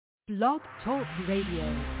Blog Talk Radio.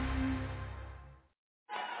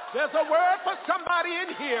 There's a word for somebody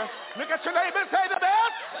in here. Look at your neighbor and say the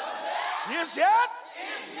best is yet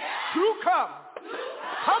to come.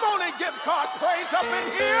 Come on and give God praise up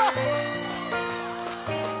in here.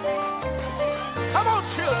 Come on,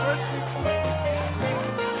 children.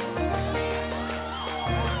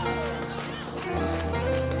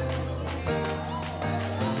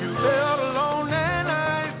 You felt alone and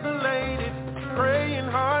isolated, praying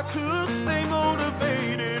hard to stay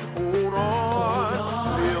motivated. Hold on,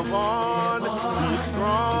 live on, be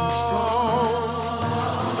strong.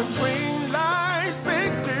 Between life's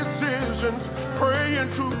big decisions, praying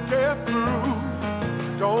to get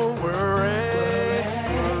through. Don't worry.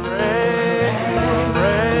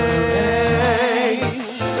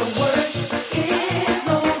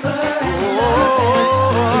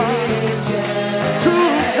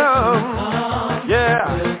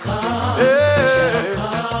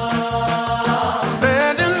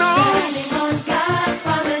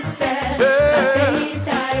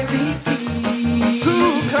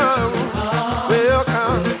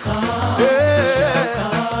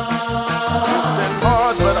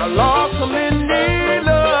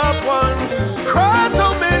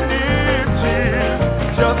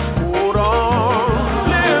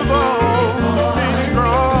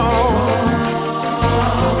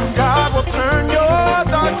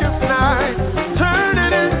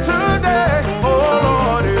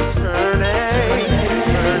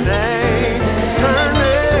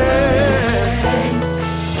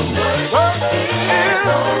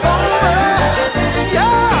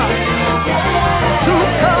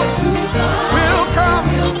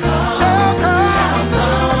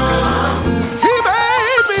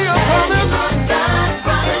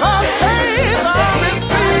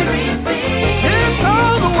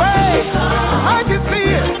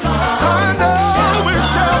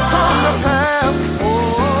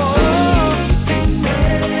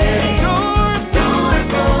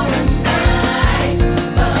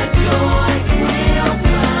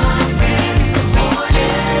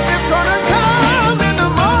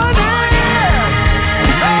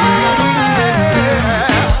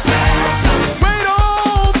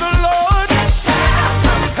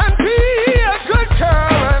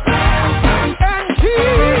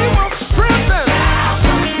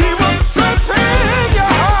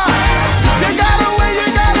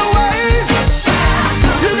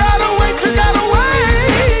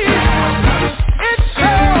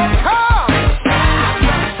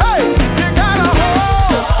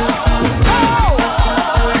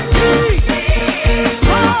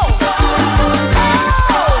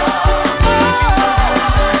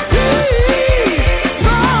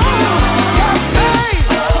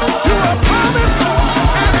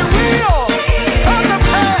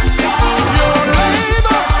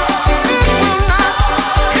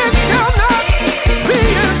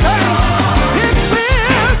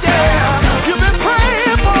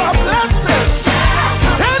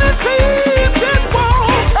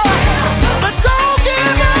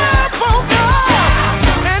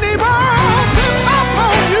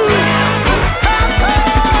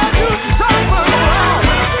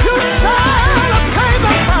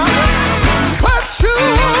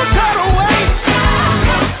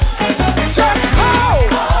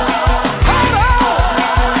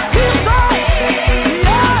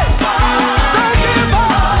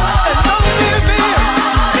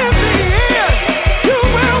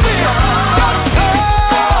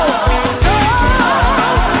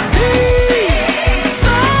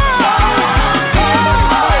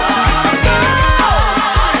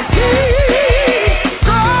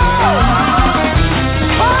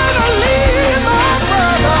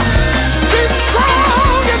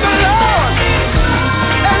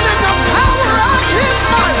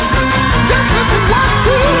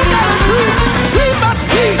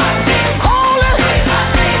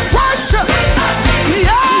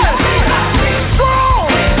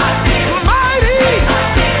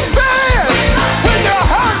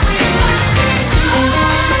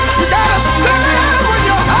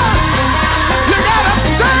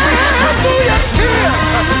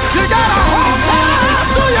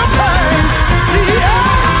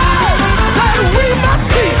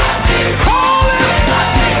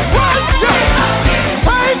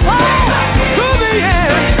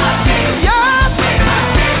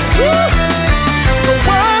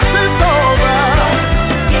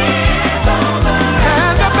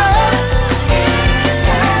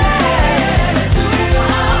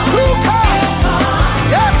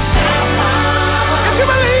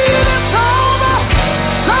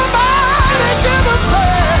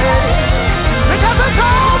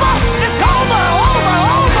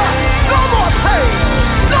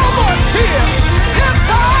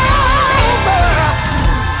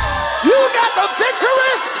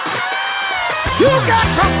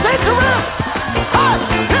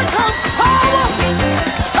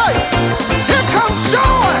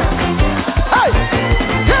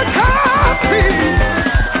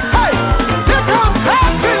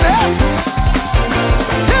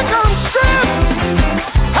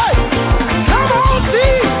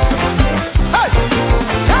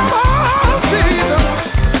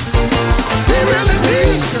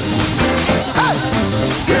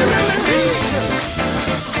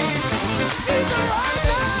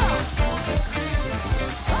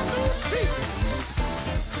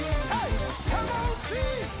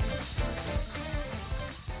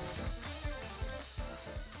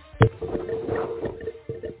 The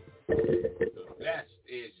best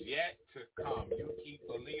is yet to come. You keep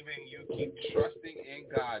believing, you keep trusting in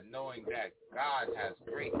God, knowing that God has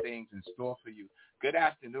great things in store for you. Good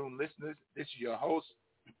afternoon, listeners. This is your host,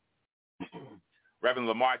 Reverend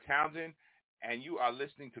Lemarr Townsend, and you are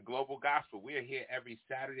listening to Global Gospel. We are here every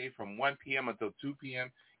Saturday from 1 p.m. until 2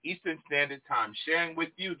 p.m. Eastern Standard Time, sharing with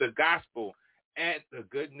you the gospel and the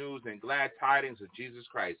good news and glad tidings of Jesus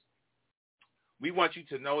Christ. We want you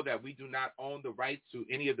to know that we do not own the rights to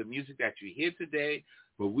any of the music that you hear today,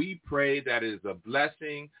 but we pray that it is a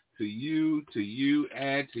blessing to you,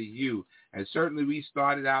 and to you. And certainly we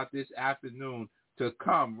started out this afternoon to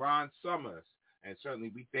come, Ron Summers. And certainly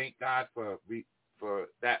we thank God for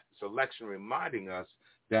that selection, reminding us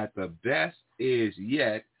that the best is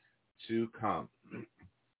yet to come.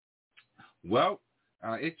 Well,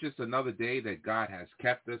 it's just another day that God has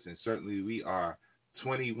kept us, and certainly we are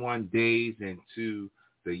 21 days into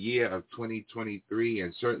the year of 2023,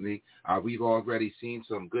 and certainly we've already seen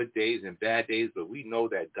some good days and bad days, but we know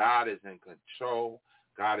that God is in control.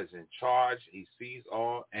 God is in charge. He sees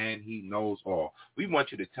all, and he knows all. We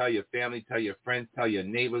want you to tell your family, tell your friends, tell your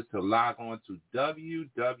neighbors to log on to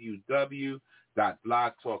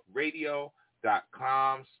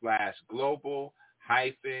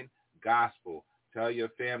www.blogtalkradio.com/global-gospel. Tell your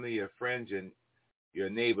family, your friends, and your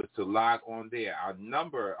neighbors to log on there. Our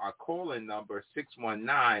number, our call-in number,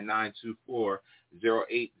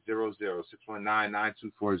 619-924-0800,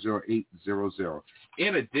 619-924-0800.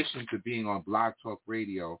 In addition to being on Blog Talk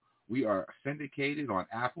Radio, we are syndicated on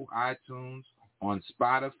Apple iTunes, on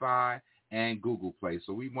Spotify, and Google Play.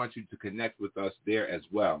 So we want you to connect with us there as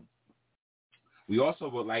well. We also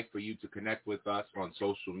would like for you to connect with us on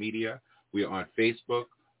social media. We are on Facebook.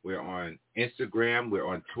 We're on Instagram, we're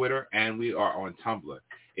on Twitter, and we are on Tumblr.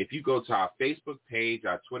 If you go to our Facebook page,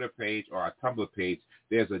 our Twitter page, or our Tumblr page,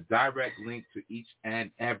 there's a direct link to each and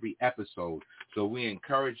every episode. So we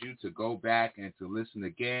encourage you to go back and to listen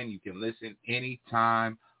again. You can listen any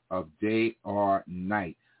time of day or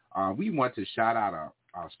night. We want to shout out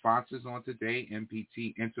our sponsors on today,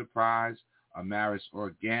 MPT Enterprise, Amaris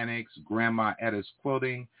Organics, Grandma Etta's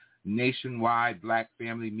Quilting, Nationwide Black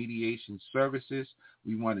Family Mediation Services.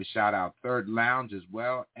 We want to shout out Third Lounge as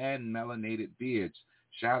well, and Melanated Beards.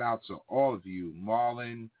 Shout out to all of you,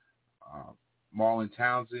 Marlon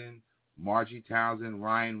Townsend, Margie Townsend,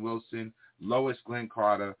 Ryan Wilson, Lois Glenn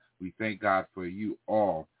Carter. We thank God for you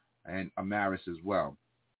all, and Amaris as well.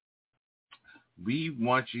 We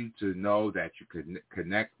want you to know that you can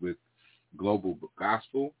connect with Global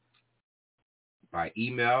Gospel by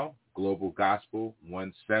email,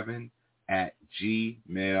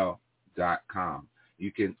 globalgospel17@gmail.com.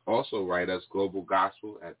 You can also write us Global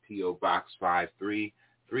Gospel at P.O. Box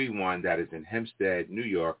 5331, that is in Hempstead, New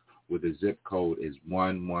York, where the zip code is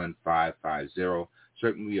 11550.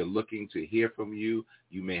 Certainly we are looking to hear from you.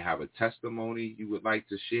 You may have a testimony you would like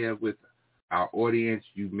to share with our audience.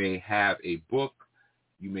 You may have a book.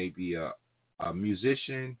 You may be a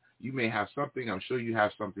musician. You may have something. I'm sure you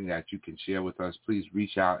have something that you can share with us. Please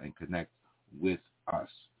reach out and connect with us.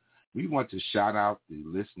 We want to shout out the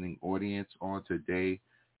listening audience on today.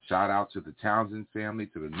 Shout out to the Townsend family,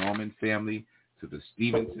 to the Norman family, to the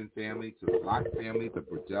Stevenson family, to the Locke family, the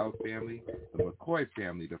Burdell family, the McCoy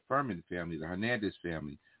family, the Furman family, the Hernandez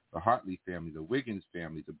family, the Hartley family, the Wiggins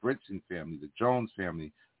family, the Brinson family, the Jones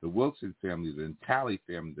family, the Wilson family, the Talley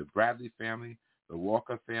family, the Bradley family, the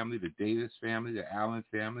Walker family, the Davis family, the Allen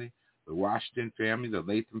family, the Washington family, the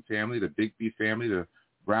Latham family, the Bigby family, the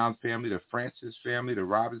Brown family, the Francis family, the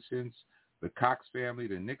Robinsons, the Cox family,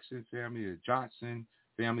 the Nixon family, the Johnson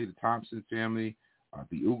family, the Thompson family,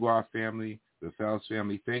 the Ugar family, the Fells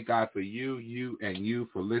family. Thank God for you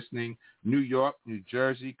for listening. New York, New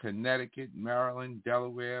Jersey, Connecticut, Maryland,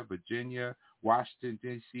 Delaware, Virginia, Washington,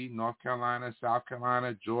 D.C., North Carolina, South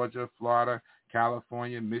Carolina, Georgia, Florida,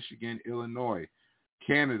 California, Michigan, Illinois,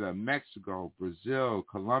 Canada, Mexico, Brazil,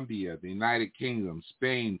 Colombia, the United Kingdom,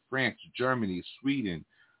 Spain, France, Germany, Sweden,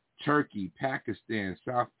 Turkey, Pakistan,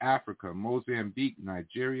 South Africa, Mozambique,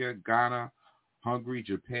 Nigeria, Ghana, Hungary,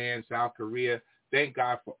 Japan, South Korea. Thank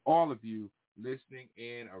God for all of you listening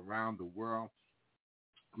in around the world.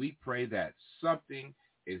 We pray that something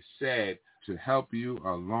is said to help you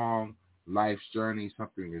along life's journey.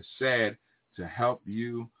 Something is said to help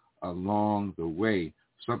you along the way.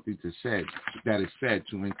 Something that is said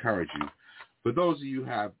to encourage you. For those of you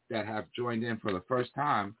that have joined in for the first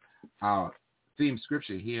time, our theme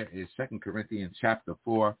scripture here is 2 Corinthians chapter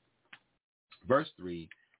 4, verse 3,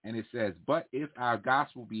 and it says, "But if our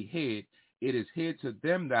gospel be hid, it is hid to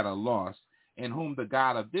them that are lost, in whom the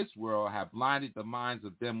God of this world hath blinded the minds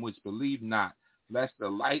of them which believe not, lest the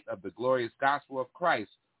light of the glorious gospel of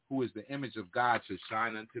Christ, who is the image of God, should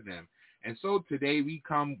shine unto them. And so today we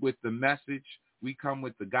come with the message. We come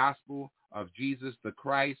with the gospel of Jesus the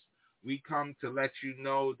Christ. We come to let you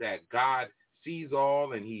know that God sees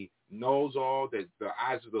all and he knows all, that the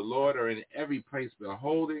eyes of the Lord are in every place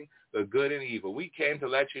beholding the good and evil. We came to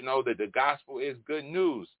let you know that the gospel is good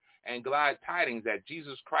news and glad tidings, that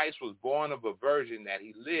Jesus Christ was born of a virgin, that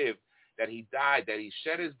he lived, that he died, that he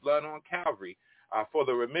shed his blood on Calvary for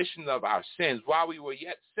the remission of our sins. While we were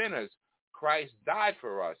yet sinners, Christ died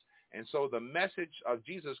for us. And so the message of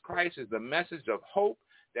Jesus Christ is the message of hope,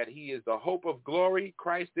 that he is the hope of glory.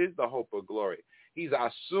 Christ is the hope of glory. He's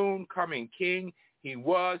our soon coming King. He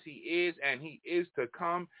was, he is, and he is to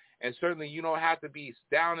come. And certainly you don't have to be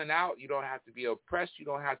down and out. You don't have to be oppressed. You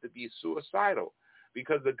don't have to be suicidal,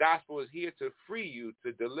 because the gospel is here to free you,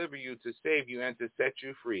 to deliver you, to save you, and to set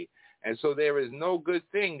you free. And so there is no good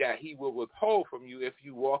thing that he will withhold from you if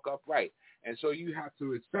you walk upright. And so you have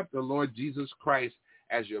to accept the Lord Jesus Christ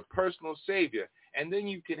as your personal Savior. And then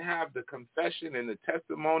you can have the confession and the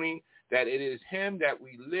testimony that it is him that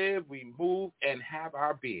we live, we move, and have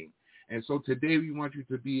our being. And so today we want you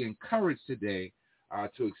to be encouraged today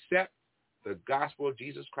to accept the gospel of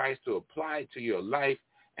Jesus Christ, to apply it to your life,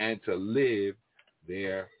 and to live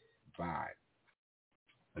thereby.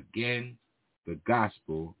 Again, the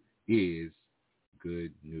gospel is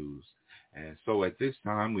good news. And so at this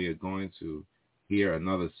time, we are going to hear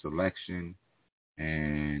another selection,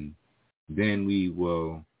 and then we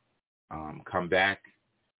will come back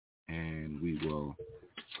and we will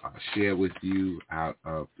share with you out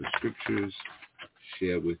of the scriptures,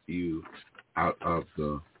 share with you out of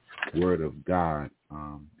the word of God,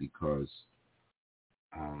 because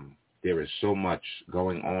there is so much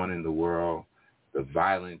going on in the world, the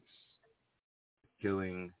violence, the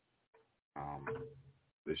killing,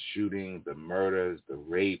 the shooting, the murders, the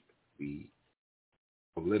rape, the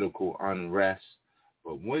political unrest.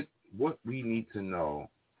 But what we need to know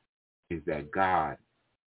is that God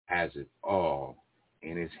has it all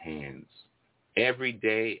in his hands. Every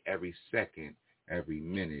day, every second, every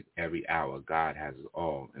minute, every hour, God has it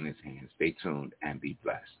all in his hands. Stay tuned and be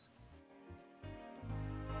blessed.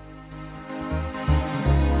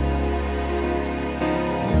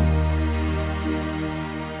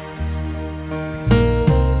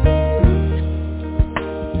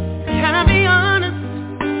 Can I be honest?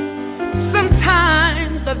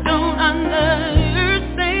 Sometimes I don't understand.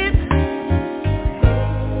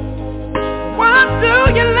 What do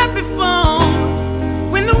you let me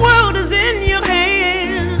fall when the world is in your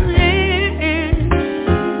hands?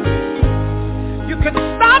 You could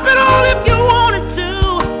stop it.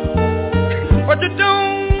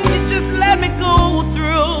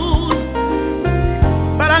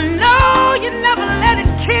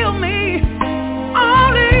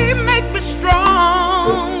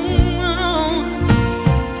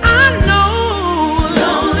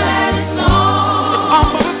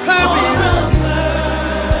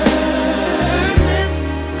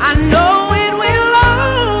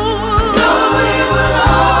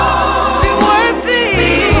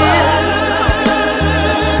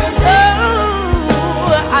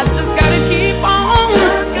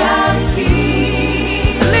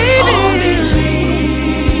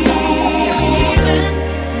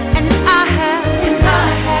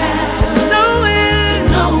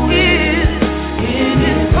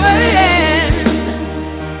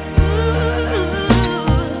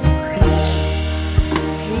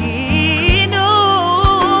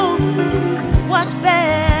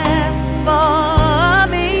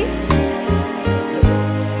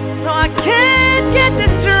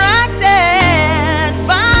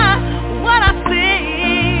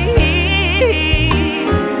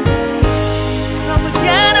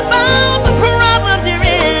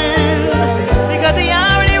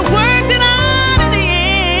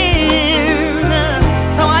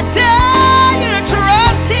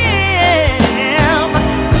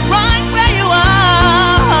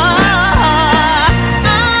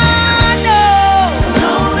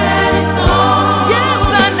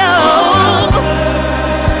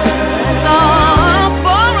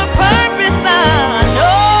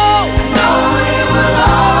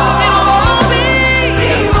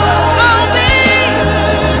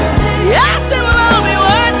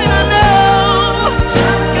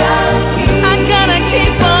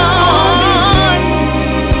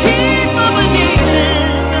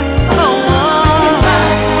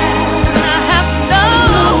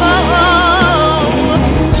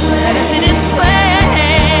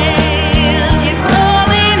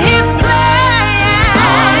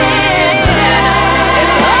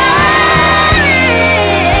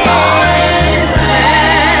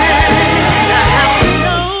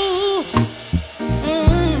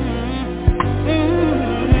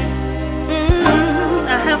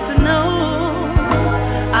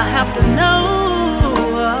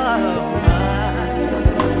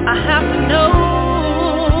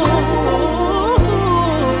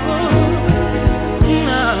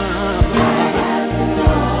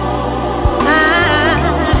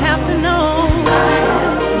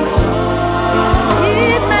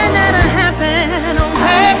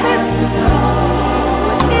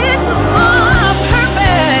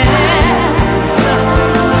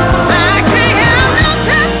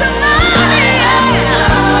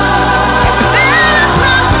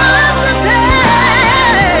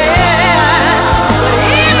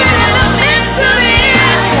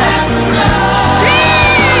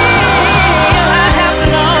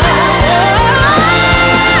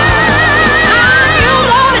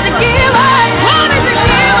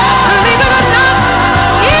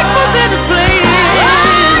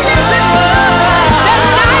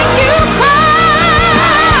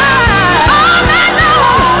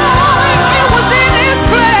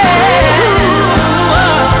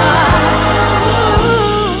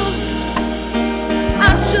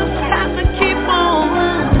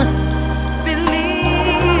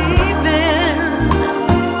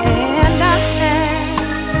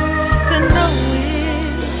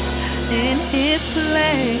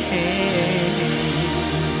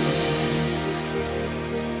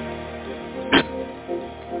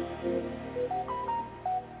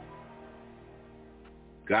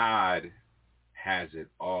 God has it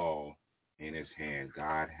all in his hand.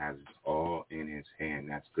 God has it all in his hand.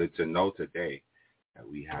 That's good to know today that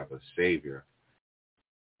we have a Savior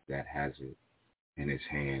that has it in his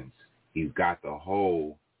hands. He's got the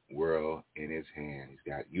whole world in his hand.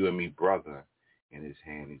 He's got you and me, brother, in his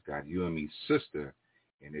hand. He's got you and me, sister,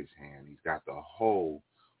 in his hand. He's got the whole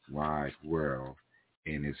wide world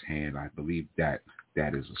in his hand. I believe that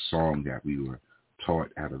is a song that we were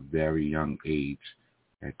taught at a very young age,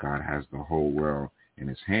 that God has the whole world in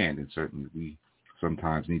his hand. And certainly we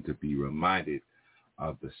sometimes need to be reminded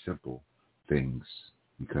of the simple things,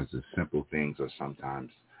 because the simple things are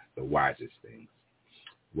sometimes the wisest things.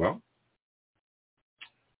 Well,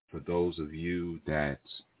 for those of you that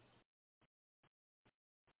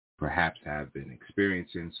perhaps have been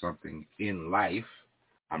experiencing something in life,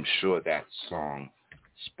 I'm sure that song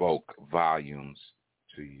spoke volumes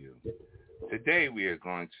to you. Today we are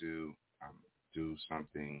going to do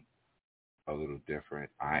something a little different.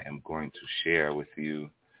 I am going to share with you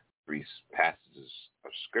 3 passages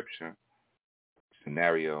of scripture,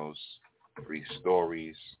 scenarios, 3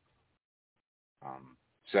 stories,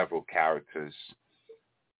 several characters,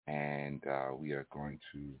 and we are going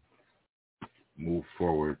to move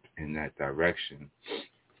forward in that direction.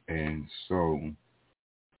 And so,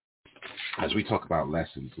 as we talk about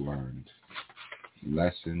lessons learned.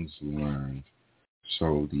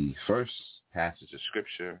 So the first passage of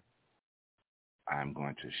scripture I'm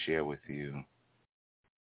going to share with you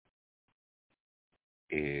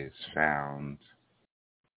is found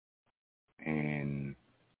in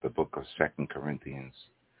the book of 2 Corinthians,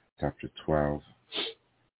 chapter 12.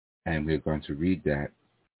 And we're going to read that,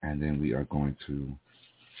 and then we are going to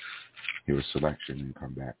hear a selection and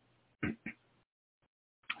come back.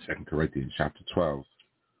 2 Corinthians, chapter 12,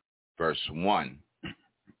 verse 1.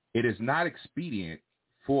 It is not expedient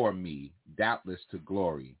for me, doubtless, to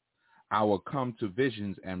glory. I will come to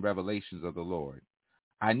visions and revelations of the Lord.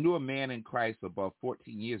 I knew a man in Christ above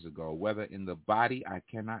 14 years ago, whether in the body I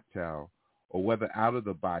cannot tell, or whether out of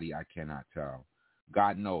the body I cannot tell.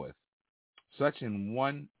 God knoweth. Such an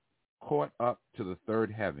one caught up to the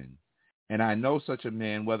third heaven. And I know such a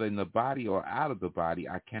man, whether in the body or out of the body,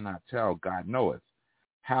 I cannot tell. God knoweth.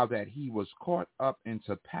 How that he was caught up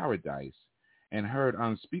into paradise, and heard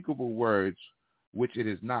unspeakable words which it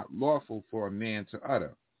is not lawful for a man to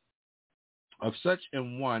utter. Of such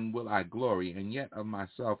an one will I glory, and yet of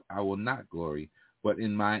myself I will not glory, but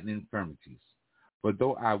in mine infirmities. For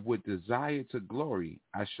though I would desire to glory,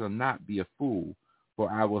 I shall not be a fool, for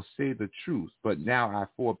I will say the truth. But now I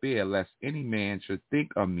forbear, lest any man should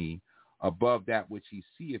think of me above that which he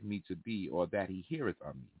seeth me to be, or that he heareth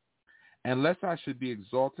of me. And lest I should be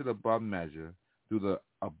exalted above measure through the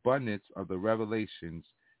abundance of the revelations,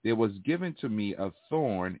 there was given to me a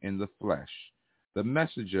thorn in the flesh, the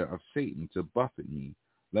messenger of Satan, to buffet me,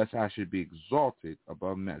 lest I should be exalted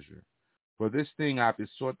above measure. For this thing I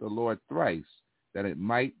besought the Lord thrice, that it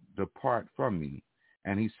might depart from me.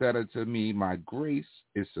 And he said unto me, my grace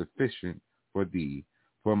is sufficient for thee,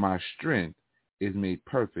 for my strength is made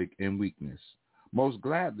perfect in weakness. Most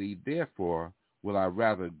gladly, therefore, will I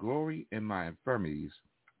rather glory in my infirmities,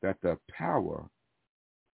 that the power of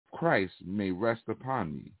Christ may rest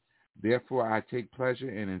upon me. Therefore I take pleasure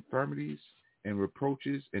in infirmities, in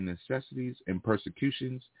reproaches, in necessities, in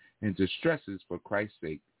persecutions, in distresses for Christ's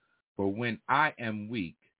sake. For when I am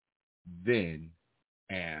weak, then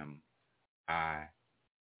am I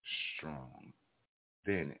strong.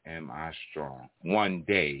 Then am I strong. One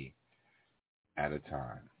day at a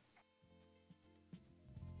time.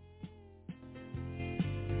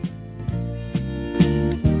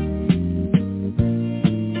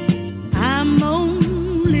 I'm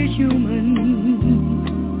only human.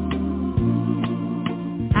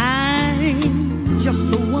 I'm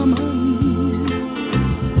just a woman.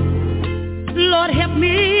 Lord, help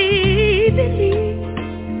me believe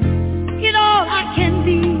in all I can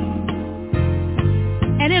be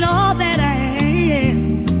and in all that I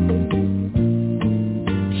am.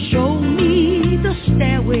 Show me the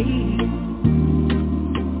stairway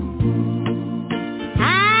I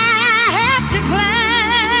have to climb.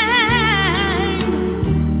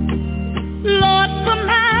 Lord, for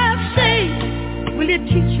my sake, will you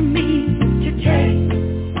teach me to take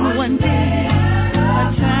one day at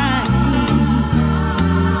a time?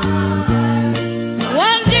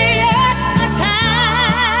 One day at a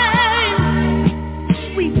time,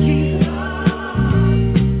 sweet Jesus.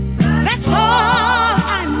 That's all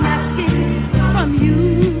I'm asking from you.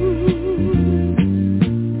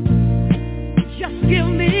 Just give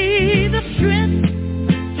me the strength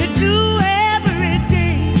to do every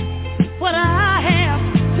day what I have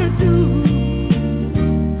to do.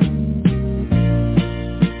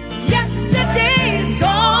 Yesterday's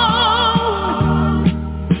gone,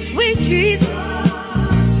 sweet Jesus,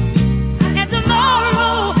 and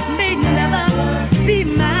tomorrow may never be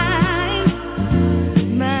mine.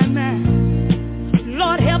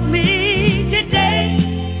 Lord, help me today.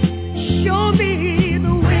 Show me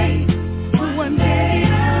the way, one day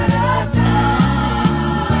at a time.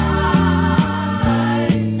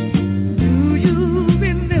 Do you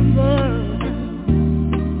remember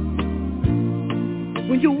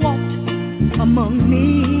when you walked among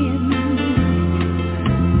men?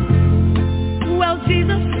 Well,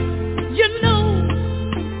 Jesus, you know,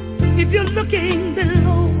 if you're looking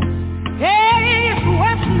below, hey, it's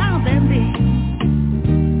worse now than then.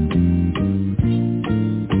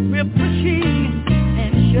 We're pushing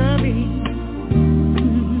and shoving.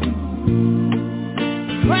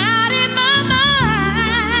 Right in my mind.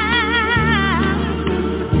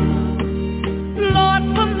 Lord,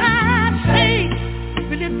 for my sake,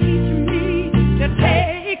 will you teach me to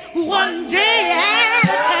take one day at a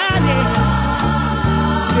time?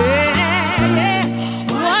 Yeah,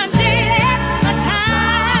 one day at a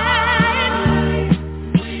time.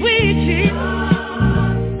 Sweet Jesus,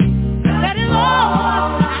 that is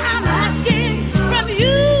all I'm asking from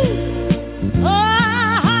you. Oh,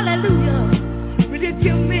 hallelujah. Will you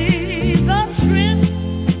give me the strength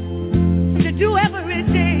to do every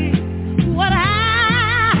day what I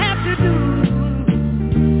have to do?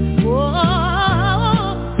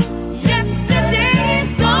 Oh,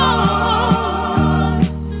 yesterday's gone,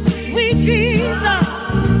 sweet Jesus,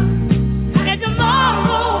 and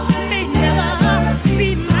tomorrow may never be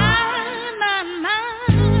mine.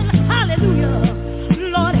 Hallelujah.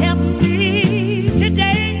 Lord, help me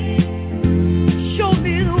today. Show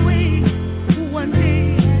me the way, one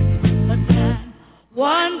day at a time.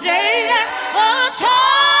 One day at a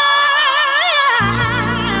time.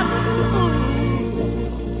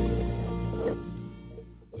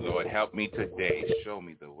 Lord, help me today. Show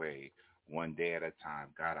me the way, one day at a time.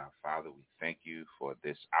 God, our Father, we thank you for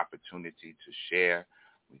this opportunity to share.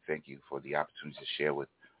 We thank you for the opportunity to share with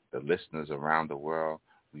the listeners around the world.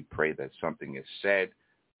 We pray that something is said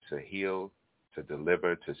to heal, to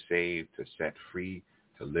deliver, to save, to set free,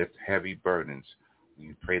 to lift heavy burdens.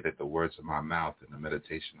 We pray that the words of my mouth and the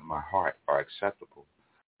meditation of my heart are acceptable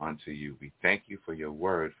unto you. We thank you for your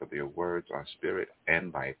word, for your words are spirit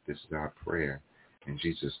and life. This is our prayer. In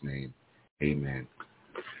Jesus' name, amen.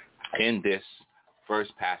 In this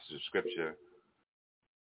first passage of Scripture,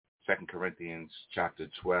 2 Corinthians chapter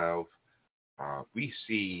 12, we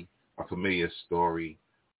see a familiar story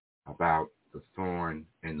about the thorn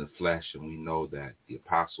in the flesh, and we know that the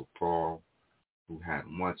Apostle Paul, who had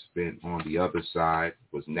once been on the other side,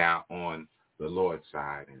 was now on the Lord's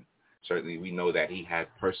side. And certainly we know that he had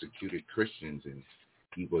persecuted Christians and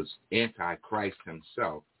he was anti-Christ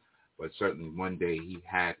himself. But certainly one day he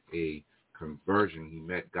had a conversion. He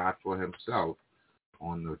met God for himself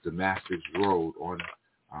on the Damascus road, on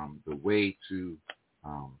the way to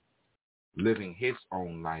living his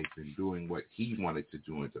own life and doing what he wanted to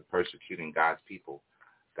do into persecuting God's people.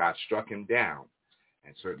 God struck him down.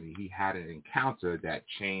 And certainly he had an encounter that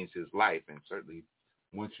changed his life. And certainly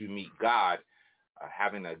once you meet God,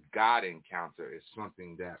 having a God encounter is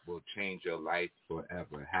something that will change your life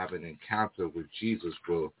forever. Having an encounter with Jesus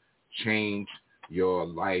will change your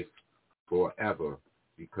life forever.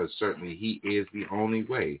 because certainly he is the only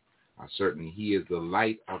way. Certainly he is the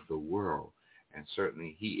light of the world, and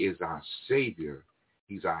certainly he is our Savior.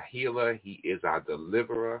 He's our healer. He is our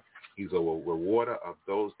deliverer. He's a rewarder of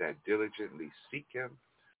those that diligently seek him.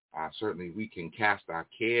 Certainly we can cast our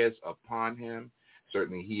cares upon him.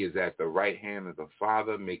 Certainly he is at the right hand of the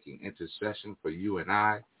Father making intercession for you and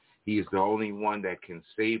I. He is the only one that can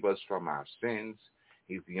save us from our sins.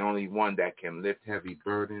 He's the only one that can lift heavy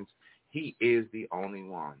burdens. He is the only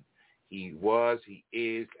one. He was, he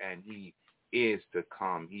is, and he is to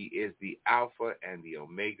come. He is the Alpha and the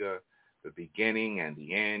Omega, the beginning and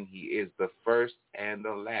the end. He is the first and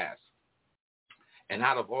the last. And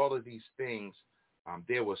out of all of these things,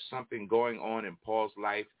 there was something going on in Paul's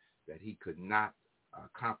life that he could not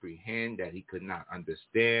comprehend, that he could not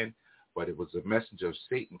understand, but it was a message of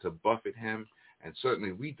Satan to buffet him. And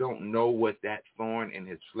certainly we don't know what that thorn in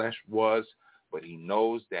his flesh was, but he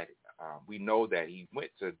knows that we know that he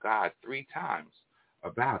went to God 3 times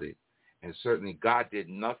about it. And certainly God did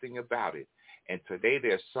nothing about it. And today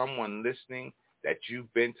there's someone listening that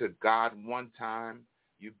you've been to God 1 time,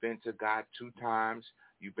 you've been to God 2 times,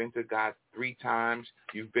 you've been to God 3 times,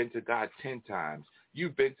 you've been to God 10 times.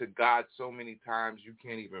 You've been to God so many times you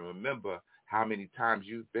can't even remember how many times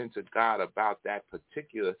you've been to God about that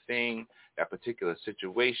particular thing, that particular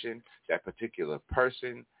situation, that particular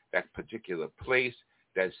person, that particular place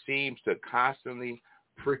that seems to constantly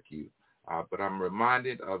prick you. But I'm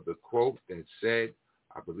reminded of the quote that said,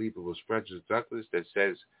 I believe it was Frederick Douglass, that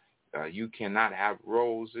says, you cannot have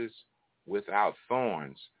roses without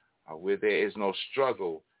thorns. Where there is no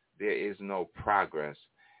struggle, there is no progress.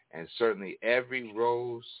 And certainly every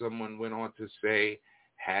rose, someone went on to say,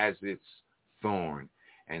 has its thorn.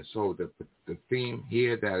 And so the theme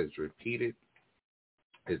here that is repeated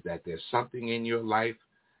is that there's something in your life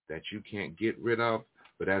that you can't get rid of.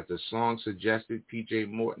 But as the song suggested, P.J.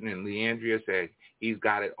 Morton and Leandria said, he's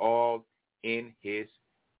got it all in his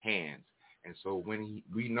hands. And so when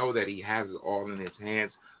we know that he has it all in his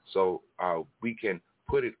hands, so we can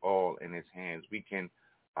put it all in his hands. We can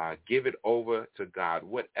give it over to God,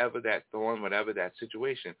 whatever that thorn, whatever that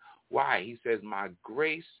situation. Why? He says, my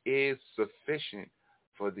grace is sufficient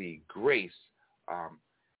for thee. Grace.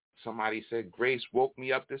 Somebody said, grace woke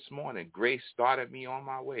me up this morning. Grace started me on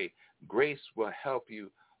my way. Grace will help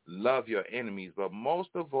you love your enemies. But most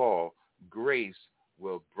of all, grace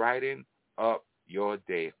will brighten up your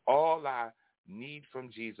day. All I need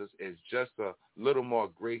from Jesus is just a little more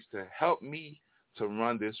grace to help me to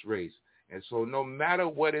run this race. And so no matter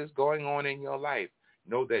what is going on in your life,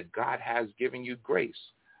 know that God has given you grace.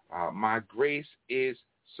 My grace is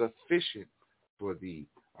sufficient for thee.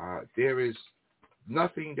 There is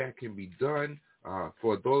nothing that can be done.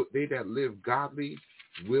 For those they that live godly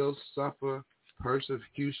will suffer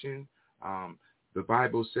persecution. The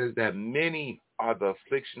Bible says that many are the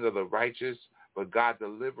afflictions of the righteous, but God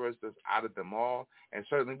delivers us out of them all. And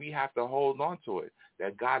certainly we have to hold on to it,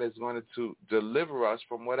 that God is going to deliver us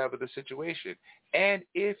from whatever the situation. And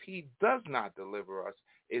if he does not deliver us,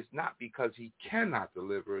 it's not because he cannot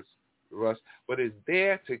deliver us, but it's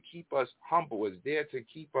there to keep us humble. It's there to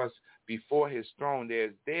keep us before his throne.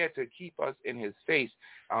 It's there to keep us in his face,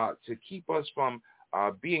 to keep us from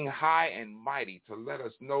being high and mighty, to let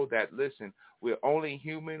us know that, listen, we're only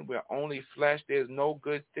human, we're only flesh. There's no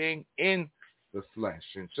good thing in the flesh.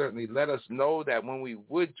 And certainly let us know that when we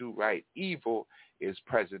would do right, evil is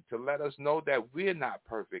present, to let us know that we're not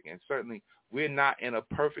perfect, and certainly we're not in a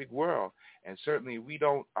perfect world, and certainly we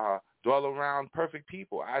don't dwell around perfect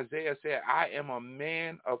people. Isaiah said, I am a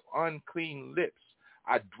man of unclean lips.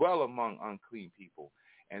 I dwell among unclean people.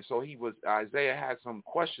 And so Isaiah had some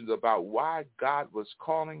questions about why God was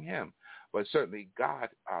calling him. But certainly God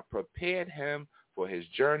prepared him for his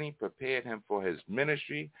journey, prepared him for his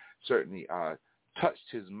ministry, certainly touched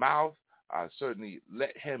his mouth, certainly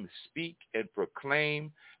let him speak and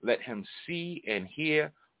proclaim, let him see and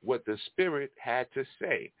hear what the Spirit had to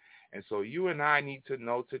say. And so you and I need to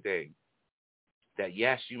know today that,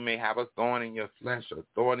 yes, you may have a thorn in your flesh, a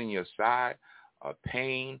thorn in your side, a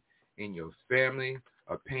pain in your family,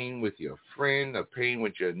 a pain with your friend, a pain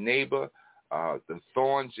with your neighbor. The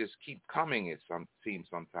thorns just keep coming, it seems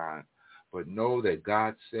sometimes. But know that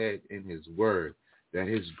God said in his word that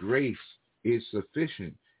his grace is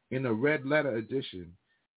sufficient. In the red letter edition,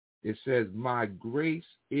 it says, my grace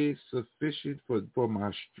is sufficient for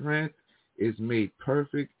my strength is made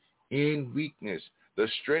perfect in weakness. The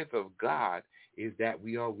strength of God is that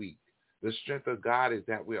we are weak. The strength of God is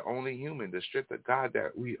that we're only human. The strength of God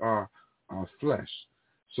that we are flesh.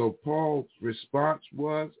 So Paul's response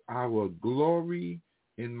was, I will glory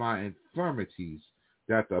in my infirmities,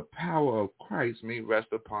 that the power of Christ may rest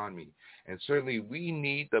upon me. And certainly we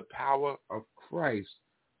need the power of Christ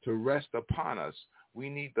to rest upon us. We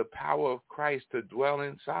need the power of Christ to dwell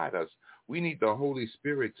inside us. We need the Holy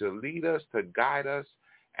Spirit to lead us, to guide us,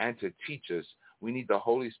 and to teach us. We need the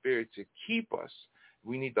Holy Spirit to keep us.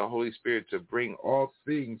 We need the Holy Spirit to bring all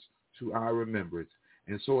things to our remembrance.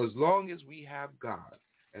 And so as long as we have God,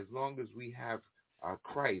 as long as we have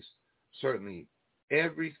Christ, certainly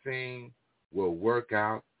everything will work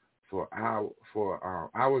out for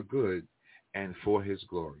our good and for his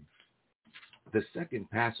glory. The second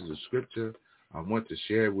passage of scripture I want to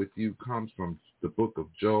share with you comes from the book of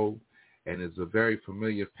Job, and is a very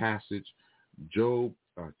familiar passage, Job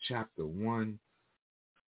chapter 1.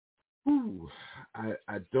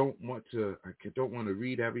 I don't want to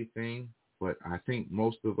read everything, but I think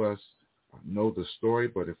most of us know the story.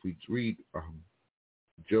 But if we read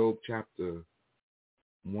Job chapter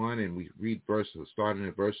 1 and we read starting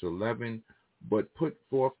at verse 11, but put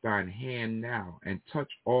forth thine hand now and touch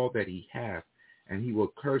all that he hath, and he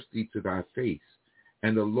will curse thee to thy face.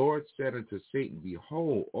 And the Lord said unto Satan,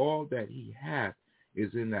 behold, all that he hath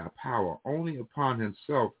is in thy power. Only upon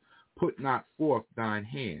himself put not forth thine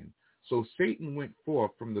hand. So Satan went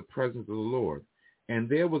forth from the presence of the Lord. And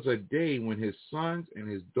there was a day when his sons and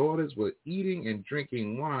his daughters were eating and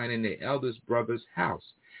drinking wine in their eldest brother's house.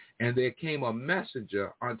 And there came a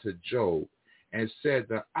messenger unto Job, and said,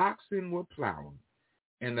 the oxen were plowing,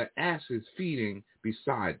 and the asses feeding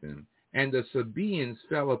beside them. And the Sabaeans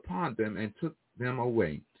fell upon them and took them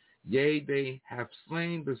away. Yea, they have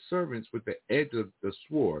slain the servants with the edge of the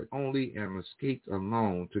sword. Only am escaped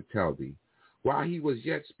alone to tell thee. While he was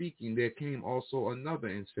yet speaking, there came also another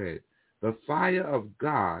and said, the fire of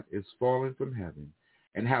God is fallen from heaven,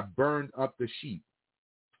 and have burned up the sheep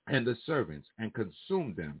and the servants, and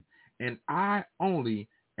consumed them. And I only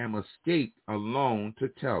am escaped alone to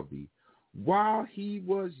tell thee. While he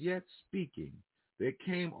was yet speaking, there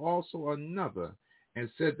came also another, and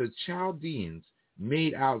said, the Chaldeans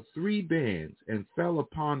made out 3 bands, and fell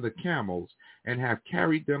upon the camels, and have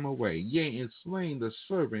carried them away, yea, and slain the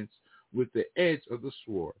servants with the edge of the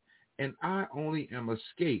sword. And I only am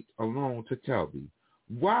escaped alone to tell thee.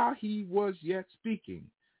 While he was yet speaking,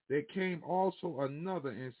 there came also another,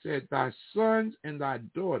 and said, thy sons and thy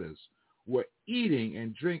daughters were eating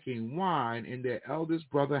and drinking wine in their eldest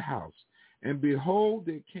brother's house. And behold,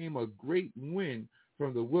 there came a great wind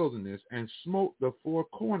from the wilderness, and smote the 4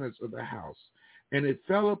 corners of the house. And it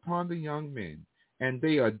fell upon the young men, and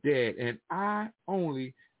they are dead. And I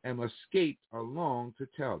only am escaped alone to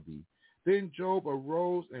tell thee. Then Job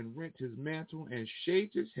arose and rent his mantle, and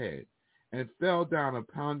shaved his head, and fell down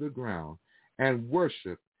upon the ground, and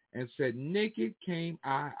worshipped, and said, naked came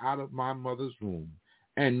I out of my mother's womb,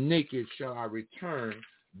 and naked shall I return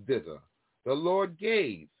thither. The Lord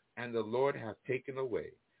gave, and the Lord hath taken away.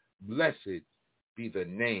 Blessed be the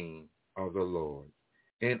name of the Lord.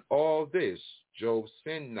 In all this, Job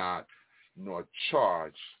sinned not, nor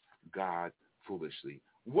charged God foolishly.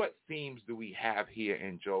 What themes do we have here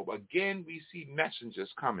in Job? Again, we see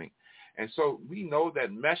messengers coming. And so we know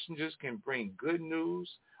that messengers can bring good news,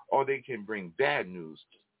 or they can bring bad news.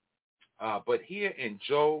 But here in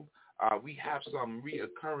Job, we have some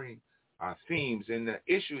reoccurring themes. And the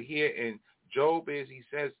issue here in Job is, he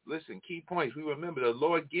says, listen, key points. We remember the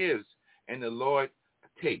Lord gives and the Lord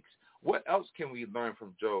takes. What else can we learn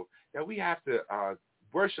from Job? That we have to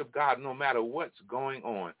worship God no matter what's going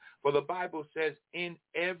on. For the Bible says, in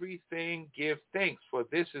everything give thanks, for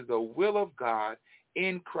this is the will of God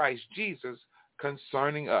in Christ Jesus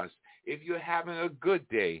concerning us. If you're having a good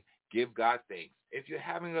day, give God thanks. If you're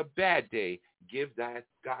having a bad day, give God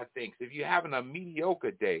thanks. If you're having a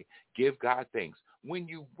mediocre day, give God thanks. When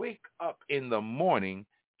you wake up in the morning,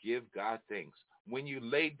 give God thanks. When you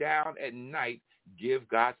lay down at night, give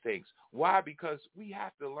God thanks. Why? Because we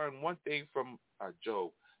have to learn one thing from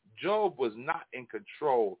Job. Job was not in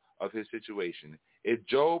control of his situation. If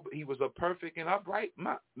Job, he was a perfect and upright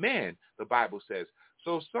man, the Bible says.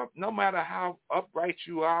 So no matter how upright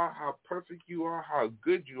you are, how perfect you are, how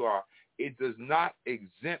good you are, it does not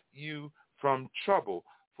exempt you from trouble.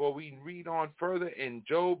 For we read on further in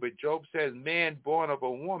Job, but Job says, man born of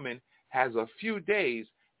a woman has a few days,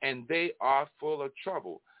 and they are full of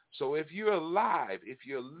trouble. So if you're alive, if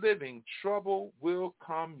you're living, trouble will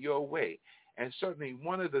come your way. And certainly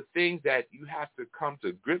one of the things that you have to come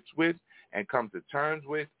to grips with and come to terms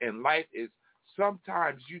with in life is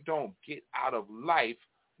sometimes you don't get out of life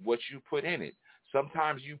what you put in it.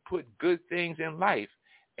 Sometimes you put good things in life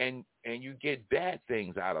and you get bad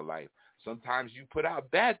things out of life. Sometimes you put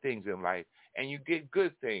out bad things in life and you get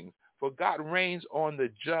good things. For God reigns on the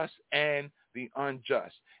just and the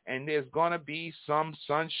unjust. And there's going to be some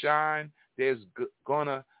sunshine. There's going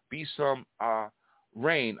to be some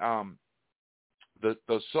rain.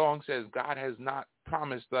 The song says God has not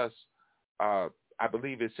promised us, I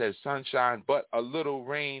believe it says sunshine, but a little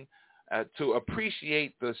rain to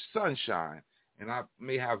appreciate the sunshine. And I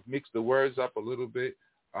may have mixed the words up a little bit,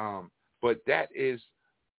 but that is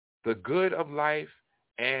the good of life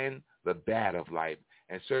and the bad of life.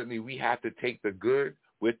 And certainly we have to take the good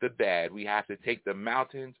with the bad. We have to take the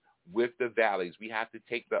mountains with the valleys. We have to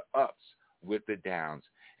take the ups with the downs.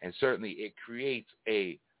 And certainly it creates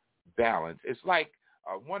a balance. It's like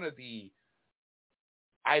one of the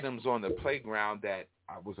items on the playground that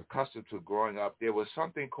I was accustomed to growing up. There was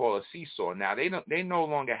something called a seesaw. Now, they no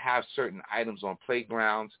longer have certain items on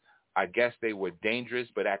playgrounds. I guess they were dangerous,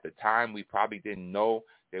 but at the time we probably didn't know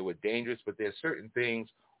they were dangerous. But there's certain things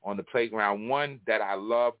on the playground. One that I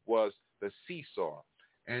loved was the seesaw.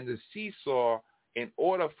 And the seesaw, in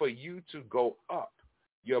order for you to go up,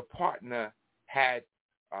 your partner had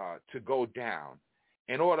to go down.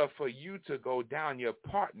 In order for you to go down, your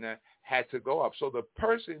partner had to go up. So the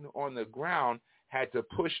person on the ground had to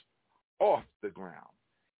push off the ground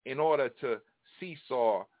in order to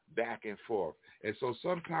seesaw back and forth. And so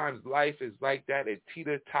sometimes life is like that. It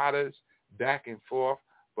teeter-totters back and forth.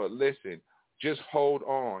 But listen, just hold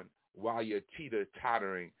on while you're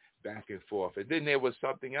teeter-tottering back and forth. And then there was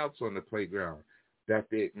something else on the playground that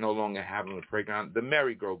they no longer have on the playground, the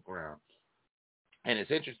merry-go-round. And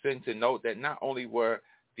it's interesting to note that not only were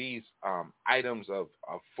these items of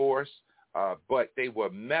force, but they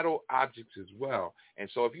were metal objects as well. And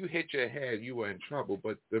so if you hit your head, you were in trouble.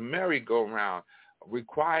 But the merry-go-round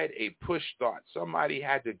required a push start. Somebody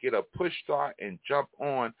had to get a push start and jump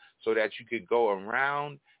on so that you could go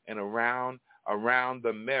around and around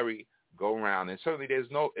the merry-go-round. And certainly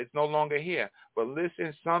it's no longer here. But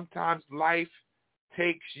listen, sometimes life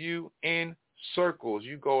takes you in circles.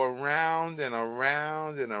 You go around and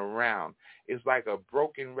around and around. It's like a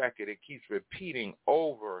broken record. It keeps repeating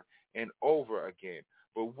over and over again.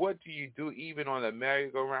 But what do you do even on the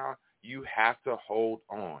merry-go-round? You have to hold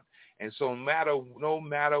on. And so no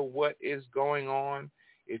matter what is going on,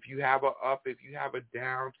 if you have a up, if you have a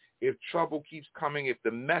down, if trouble keeps coming, if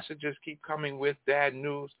the messages keep coming with bad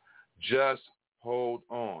news, just hold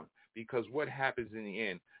on. Because what happens in the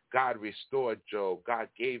end? God restored Job. God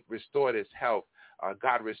restored his health.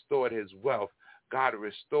 God restored his wealth. God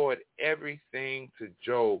restored everything to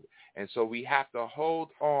Job. And so we have to hold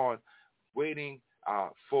on, waiting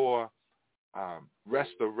for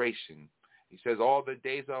restoration. He says, all the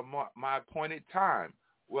days of my appointed time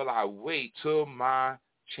will I wait till my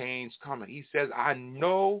change cometh. He says, I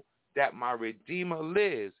know that my Redeemer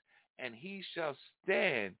lives, and he shall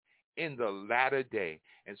stand in the latter day.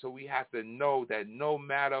 And so we have to know that no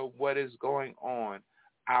matter what is going on,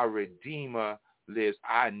 our Redeemer lives.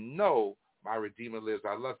 I know my Redeemer lives.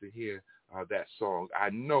 I love to hear that song. I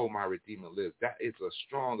know my Redeemer lives. That is a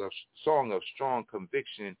song of strong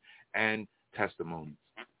conviction and testimony.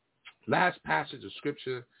 Last passage of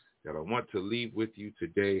scripture that I want to leave with you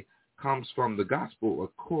today comes from the gospel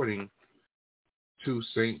according to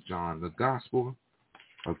St. John. The gospel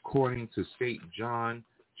according to St. John,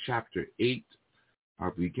 chapter 8,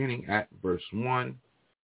 beginning at verse 1,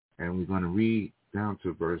 and we're going to read down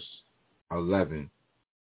to verse 11.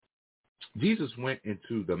 Jesus went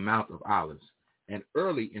into the Mount of Olives, and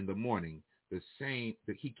early in the morning, that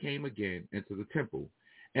he came again into the temple.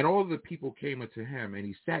 And all the people came unto him, and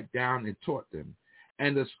he sat down and taught them.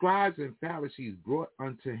 And the scribes and Pharisees brought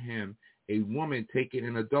unto him a woman taken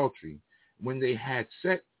in adultery. When they had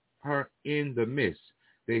set her in the midst,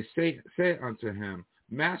 they said unto him,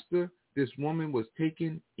 Master, this woman was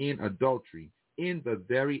taken in adultery, in the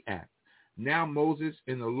very act. Now Moses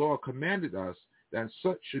in the law commanded us that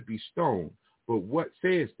such should be stoned. But what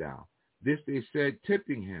sayest thou? This they said,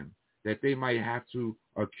 tempting him, that they might have to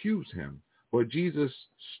accuse him. But Jesus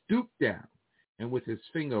stooped down and with his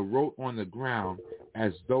finger wrote on the ground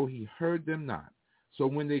as though he heard them not. So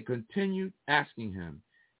when they continued asking him,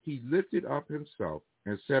 he lifted up himself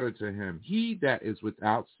and said unto him, He that is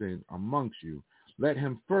without sin amongst you, let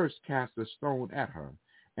him first cast a stone at her.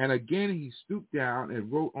 And again he stooped down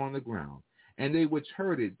and wrote on the ground. And they which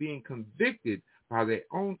heard it, being convicted by their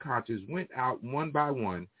own conscience, went out one by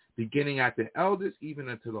one, beginning at the eldest even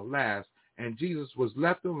unto the last. And Jesus was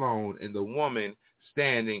left alone, and the woman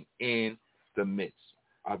standing in the midst.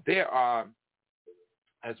 There are,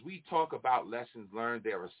 as we talk about lessons learned,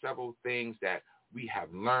 there are several things that we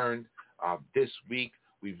have learned this week.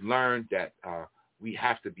 We've learned that we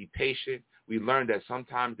have to be patient. We learned that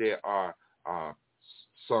sometimes there are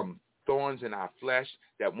some thorns in our flesh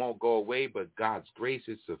that won't go away, but God's grace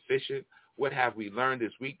is sufficient. What have we learned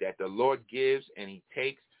this week? That the Lord gives and he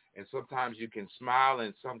takes, and sometimes you can smile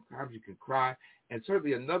and sometimes you can cry. And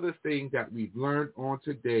certainly another thing that we've learned on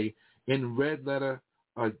today in red letter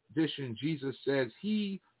edition, Jesus says,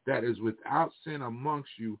 he that is without sin amongst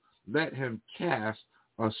you, let him cast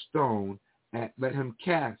a stone let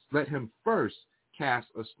him first cast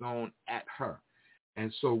a stone at her.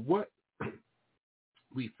 And so what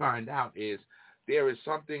we find out is there is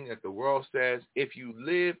something that the world says, if you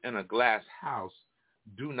live in a glass house,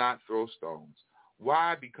 do not throw stones.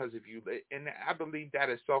 Why? Because and I believe that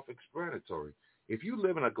is self-explanatory. If you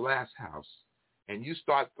live in a glass house and you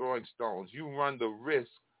start throwing stones, you run the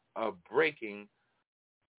risk of breaking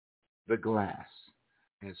the glass.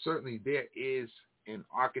 And certainly there is in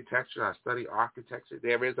architecture, I study architecture,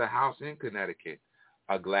 there is a house in Connecticut,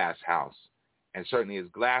 a glass house. And certainly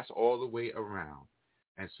it's glass all the way around.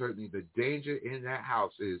 And certainly the danger in that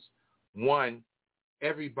house is, one,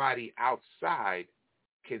 everybody outside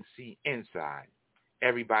can see inside.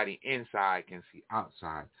 Everybody inside can see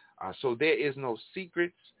outside. So there is no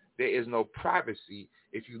secrets. There is no privacy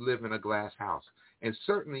if you live in a glass house. And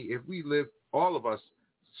certainly if we live, all of us,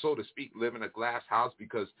 so to speak, live in a glass house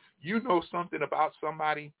because you know something about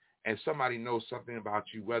somebody and somebody knows something about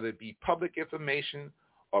you, whether it be public information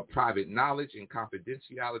or private knowledge and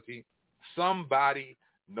confidentiality, somebody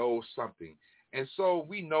knows something. And so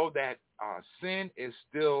we know that sin is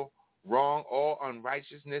still wrong. All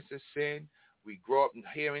unrighteousness is sin. We grow up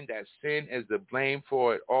hearing that sin is the blame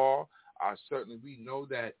for it all. Certainly we know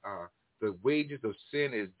that the wages of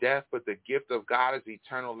sin is death, but the gift of God is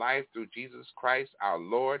eternal life through Jesus Christ, our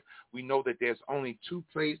Lord. We know that there's only two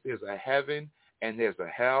places. There's a heaven and there's a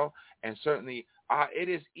hell. And certainly it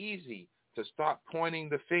is easy to start pointing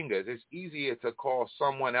the fingers. It's easier to call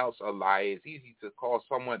someone else a liar. It's easy to call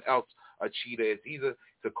someone else a cheater. It's easy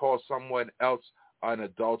to call someone else an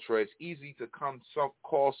adulterer. It's easy to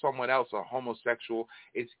call someone else a homosexual.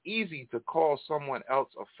 It's easy to call someone else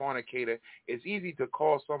a fornicator. It's easy to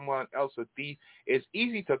call someone else a thief. It's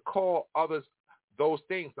easy to call others those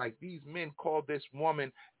things, like these men called this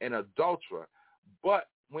woman an adulterer. But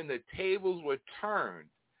when the tables were turned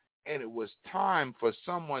and it was time for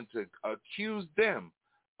someone to accuse them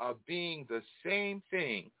of being the same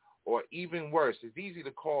thing or even worse, it's easy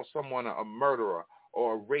to call someone a murderer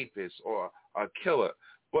or a rapist or a killer.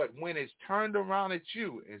 But when it's turned around at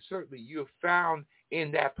you, and certainly you're found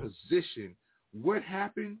in that position, what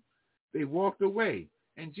happened? They walked away.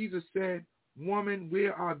 And Jesus said, woman,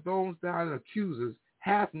 where are those thine accusers?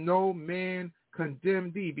 Hath no man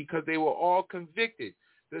condemned thee? Because they were all convicted.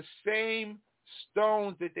 The same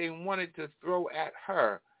stones that they wanted to throw at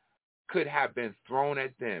her could have been thrown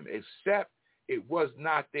at them, except it was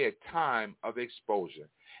not their time of exposure.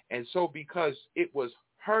 And so because it was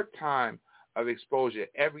her time of exposure,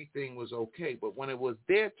 everything was okay. But when it was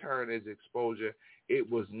their turn as exposure, it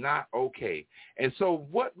was not okay. And so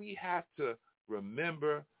what we have to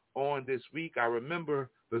remember on this week, I remember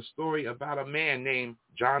the story about a man named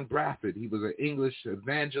John Bradford. He was an English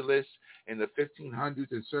evangelist in the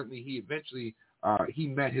 1500s, and certainly he eventually he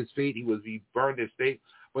met his fate. He burned his fate.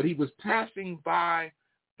 But he was passing by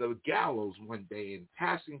the gallows one day and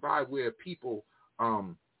passing by where people,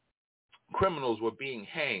 criminals were being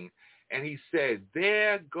hanged. And he said,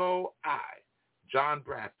 there go I, John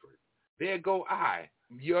Bradford. There go I,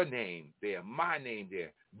 your name there, my name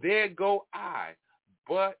there. There go I,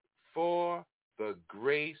 but for the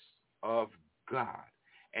grace of God.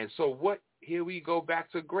 And so here we go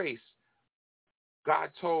back to grace. God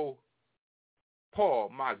told Paul,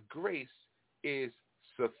 my grace is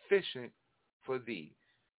sufficient for thee.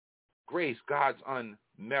 Grace, God's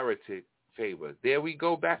unmerited favor. There we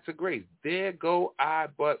go back to grace. There go I,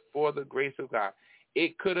 but for the grace of God.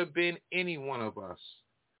 It could have been any one of us.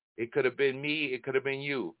 It could have been me. It could have been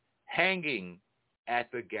you hanging at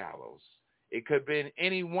the gallows. It could have been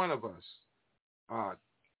any one of us.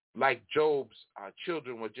 Like Job's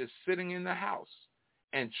children were just sitting in the house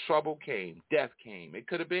and trouble came, death came. It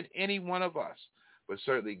could have been any one of us. But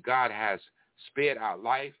certainly God has spared our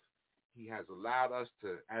life. He has allowed us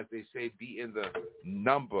to, as they say, be in the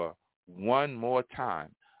number one more time.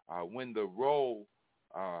 When the roll,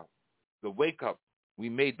 the wake up, we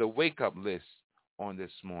made the wake up list on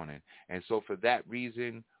this morning. And so for that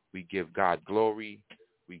reason, we give God glory.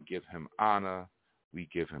 We give him honor. We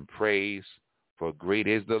give him praise. For great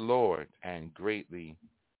is the Lord and greatly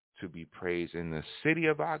to be praised in the city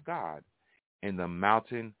of our God, in the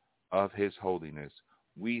mountain of his holiness.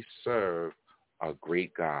 We serve a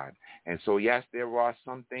great God. And so, yes, there are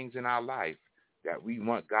some things in our life that we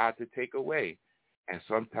want God to take away. And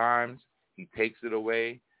sometimes he takes it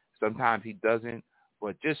away. Sometimes he doesn't.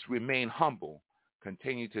 But just remain humble.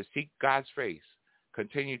 Continue to seek God's face.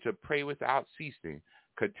 Continue to pray without ceasing.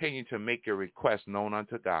 Continue to make your requests known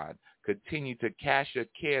unto God. Continue to cast your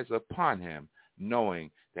cares upon him,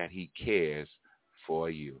 knowing that he cares for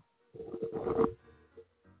you.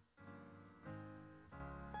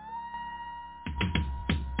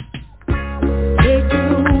 Take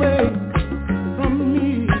it away from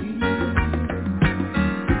me.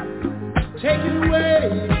 Take it away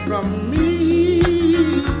from me.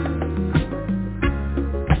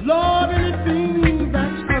 Lord, anything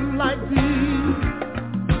that's unlike thee,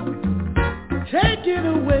 take it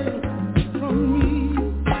away from me.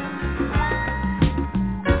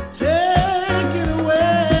 Take it away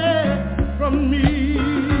from me.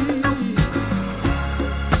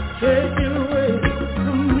 Take it away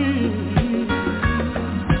from me.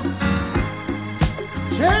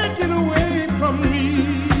 Take it away from me.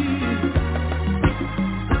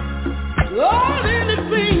 Lord,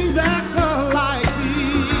 anything that's unlike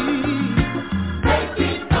thee, take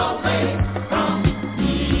it away from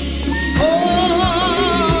me. Oh,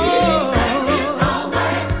 take it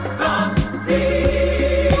away from me.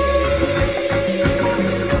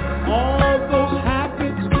 All those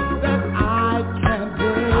habits that I can't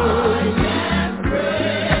break,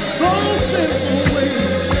 those simple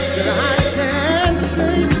ways that I can't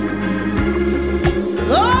change,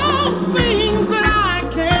 those things that I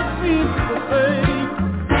can't seem to say,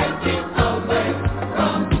 take it away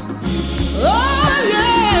from me. Oh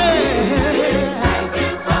yeah, take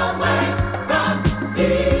it away from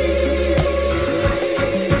me.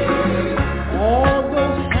 All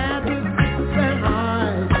those habits that I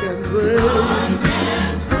can break,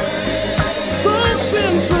 those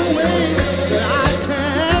simple ways that I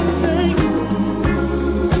can take,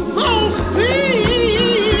 those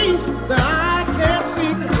things that I can't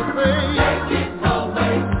seem to say, take it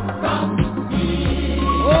away from me.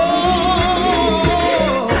 Oh,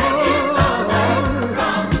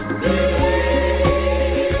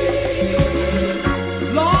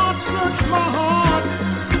 Lord, search my heart,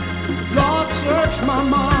 Lord, search my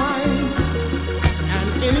mind, and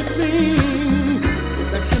anything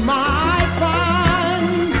that you might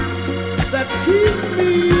find that keeps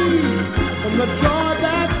me from the joy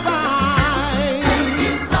that's mine. Take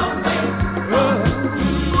it away from me.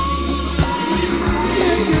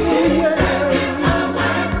 Take it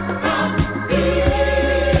away from me.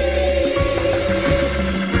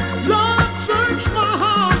 Lord, search my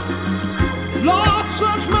heart, Lord,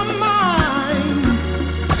 search my mind,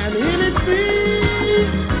 and anything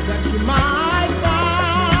that you might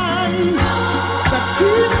find that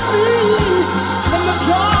keeps me from the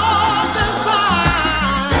joy that's mine.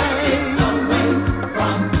 Take it away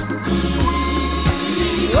from me.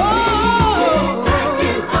 Oh,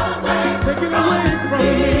 take it away from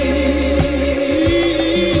me.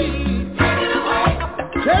 Take it away.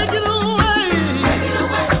 Take it away.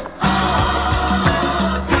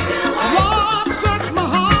 Lord, search my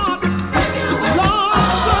heart. Lord,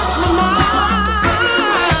 search my mind.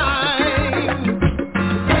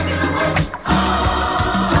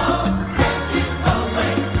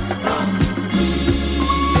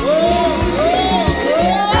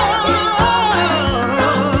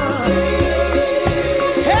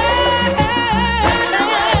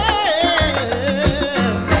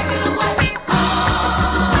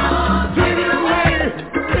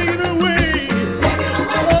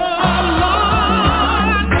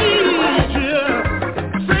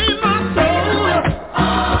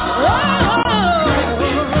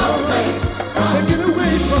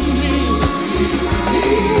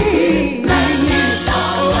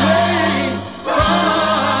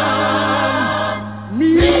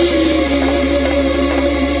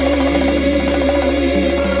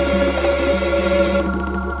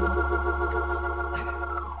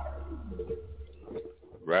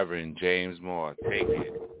 Reverend James Moore, take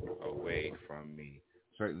it away from me.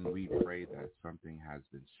 Certainly we pray that something has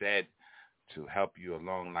been said to help you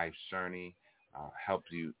along life's journey, help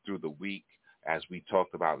you through the week as we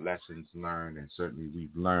talked about lessons learned, and certainly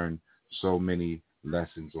we've learned so many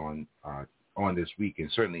lessons on this week,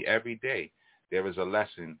 and certainly every day there is a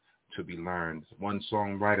lesson to be learned. One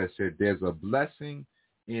songwriter said there's a blessing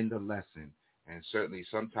in the lesson, and certainly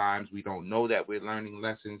sometimes we don't know that we're learning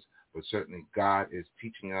lessons, but certainly God is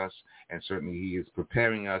teaching us, and certainly he is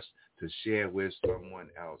preparing us to share with someone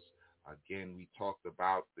else. Again, we talked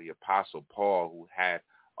about the Apostle Paul, who had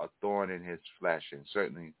a thorn in his flesh, and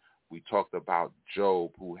certainly we talked about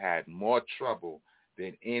Job, who had more trouble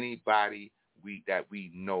than anybody that we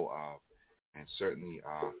know of. And certainly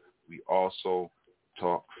we also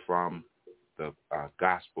talked from the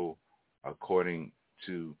gospel according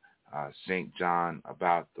to St. John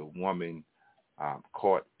about the woman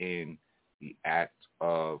caught in the act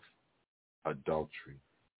of adultery.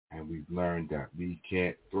 And we've learned that we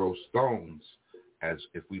can't throw stones as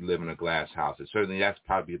if we live in a glass house. And certainly that's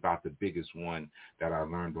probably about the biggest one that I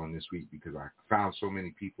learned on this week, because I found so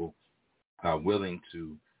many people willing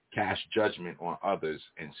to cast judgment on others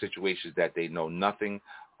in situations that they know nothing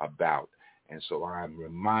about. And so I'm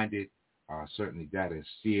reminded, certainly that is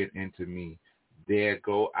seared into me, there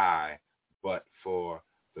go I, but for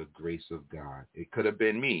the grace of God. It could have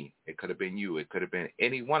been me. It could have been you. It could have been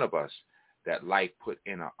any one of us that life put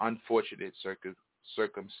in an unfortunate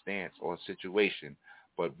circumstance or situation.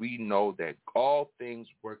 But we know that all things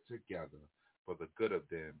work together for the good of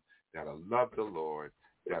them that are love the Lord,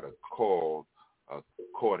 that are called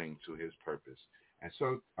according to his purpose. And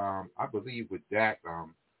so I believe with that,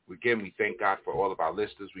 again, we thank God for all of our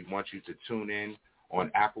listeners. We want you to tune in on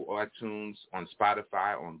Apple iTunes, on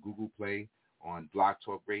Spotify, on Google Play, on Blog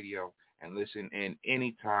Talk Radio, and listen in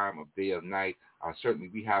any time of day or night. Certainly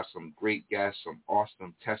we have some great guests, some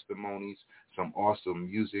awesome testimonies, some awesome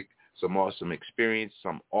music, some awesome experience,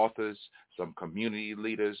 some authors, some community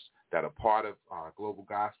leaders that are part of our Global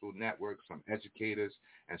Gospel Network, some educators,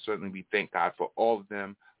 and certainly we thank God for all of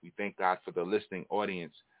them. We thank God for the listening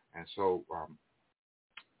audience. And so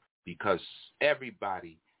because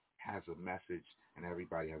everybody has a message and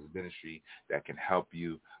everybody has a ministry that can help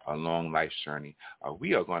you along life's journey,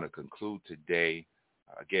 we are going to conclude today.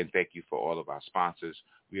 Again, thank you for all of our sponsors.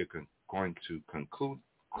 We are going to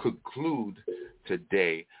conclude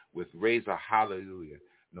today with Raise a Hallelujah.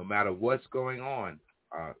 No matter what's going on,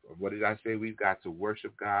 what did I say? We've got to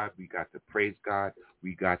worship God. We got to praise God.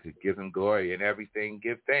 We got to give him glory. And everything,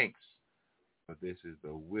 give thanks. For this is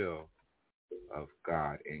the will of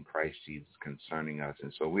God in Christ Jesus concerning us.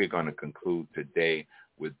 And so we're going to conclude today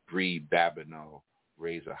with Bree Babineau,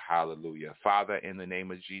 Raise a Hallelujah. Father, in the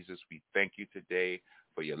name of Jesus, we thank you today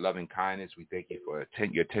for your loving kindness. We thank you for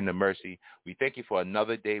your tender mercy. We thank you for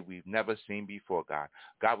another day we've never seen before, God.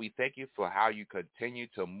 God, we thank you for how you continue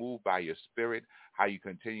to move by your spirit, how you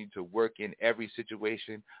continue to work in every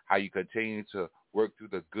situation, how you continue to work through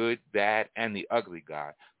the good, bad, and the ugly,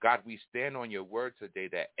 God. God, we stand on your word today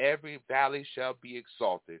that every valley shall be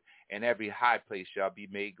exalted and every high place shall be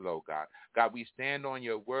made low, God. God, we stand on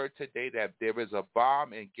your word today that there is a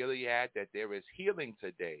balm in Gilead, that there is healing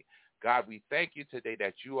today. God, we thank you today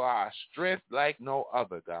that you are a strength like no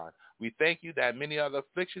other, God. We thank you that many are the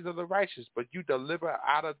afflictions of the righteous, but you deliver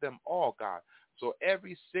out of them all, God. So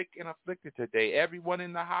every sick and afflicted today, everyone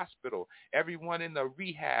in the hospital, everyone in the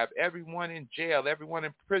rehab, everyone in jail, everyone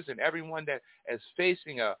in prison, everyone that is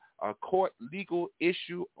facing a court legal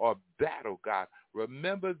issue or battle, God,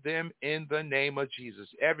 remember them in the name of Jesus.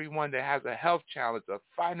 Everyone that has a health challenge, a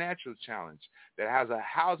financial challenge, that has a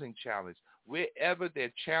housing challenge, wherever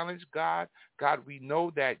they're challenged, God, we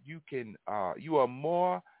know that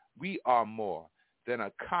we are more than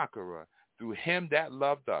a conqueror through him that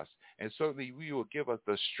loved us. And certainly we will give us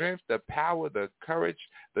the strength, the power, the courage,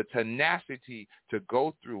 the tenacity to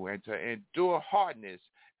go through and to endure hardness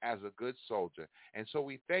as a good soldier. And so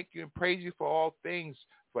we thank you and praise you for all things.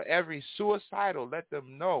 For every suicidal, let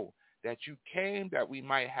them know that you came that we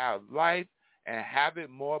might have life and have it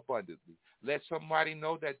more abundantly. Let somebody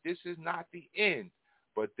know that this is not the end,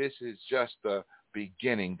 but this is just the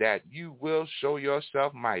beginning, that you will show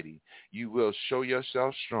yourself mighty. You will show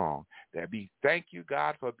yourself strong. That we thank you,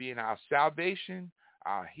 God, for being our salvation,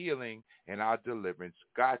 our healing, and our deliverance.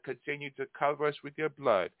 God, continue to cover us with your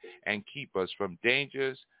blood and keep us from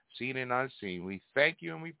dangers seen and unseen. We thank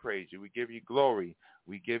you and we praise you. We give you glory.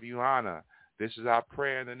 We give you honor. This is our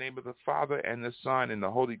prayer in the name of the Father and the Son and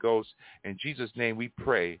the Holy Ghost. In Jesus' name we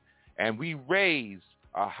pray. And we raise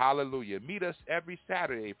a hallelujah. Meet us every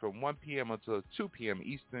Saturday from 1 p.m. until 2 p.m.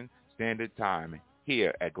 Eastern Standard Time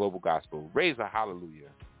here at Global Gospel. Raise a hallelujah.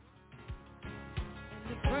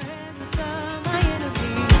 The presence of my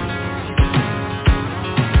enemies,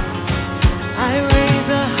 I raise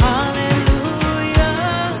a hallelujah.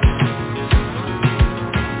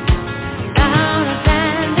 Down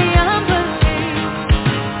and the unbelief,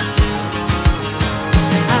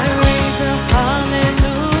 I raise a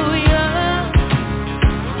hallelujah.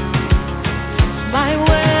 My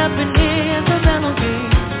weapon is a melody.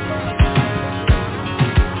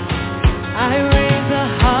 I raise a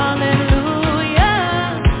hallelujah.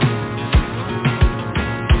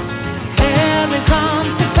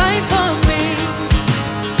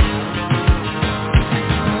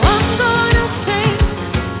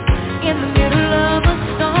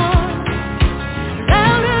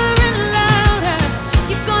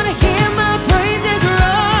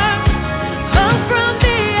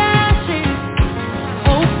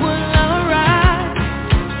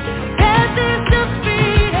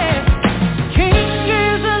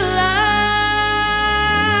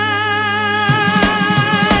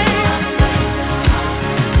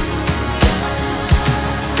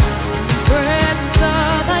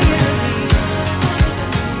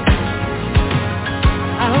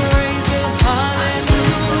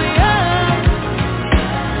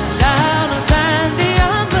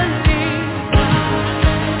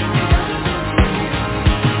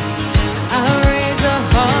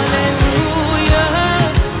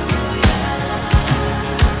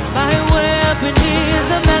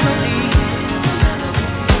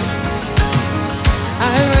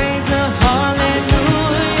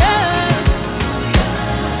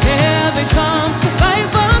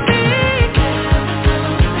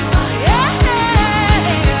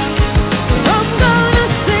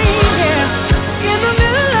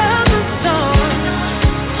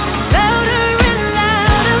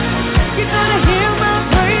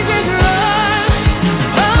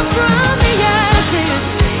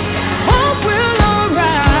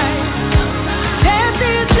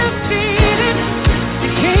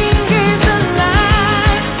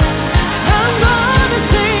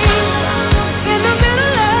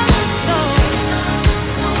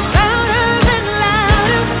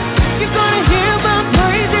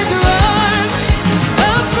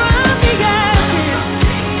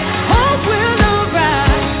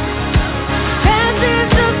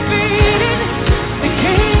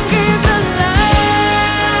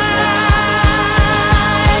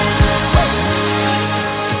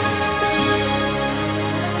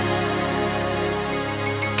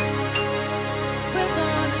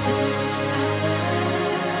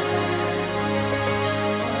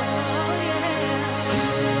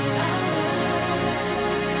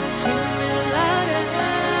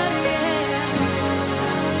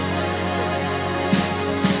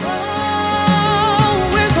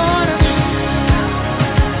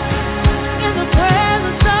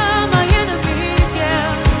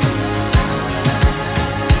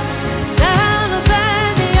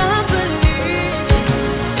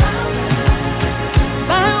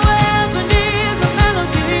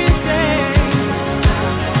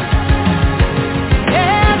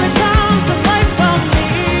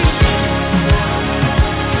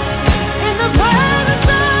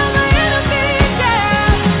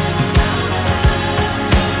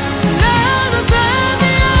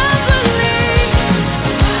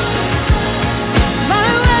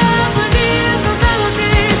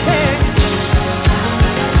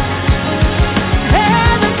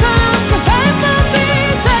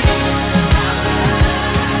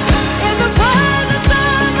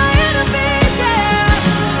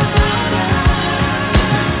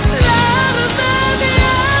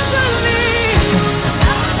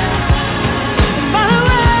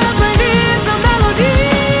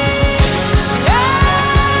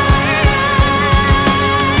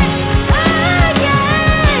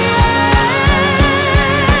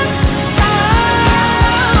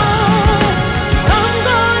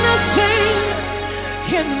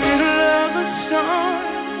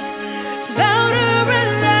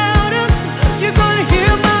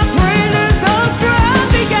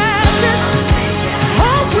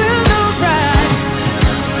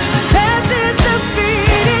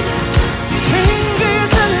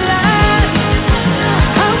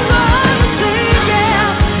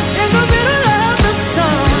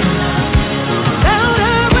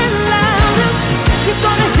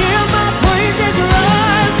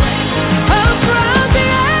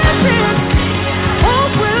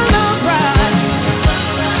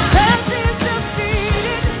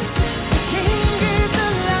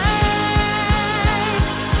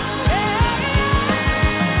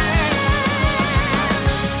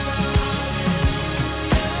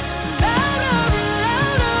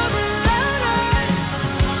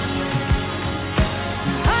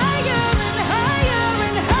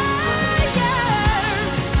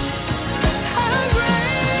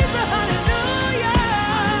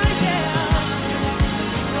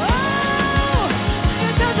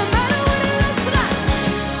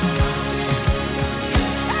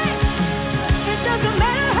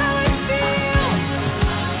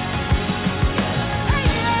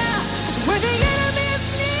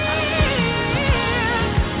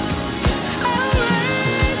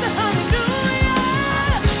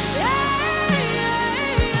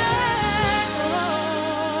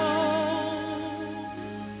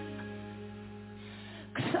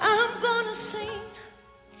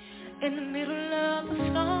 in the middle of the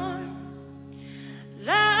storm.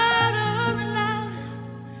 Louder and louder,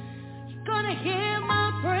 you're gonna hear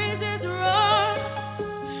my praises roar.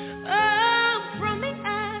 Oh, from the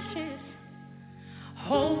ashes,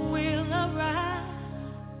 hope will arise.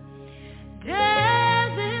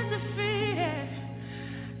 Death is defeated,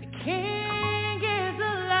 the King is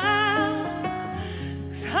alive.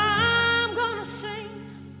 'Cause I'm gonna sing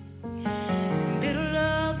in the middle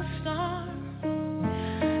of the storm.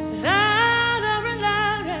 Louder and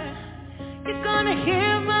louder, you're gonna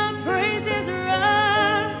hear my praises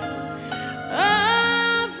rise.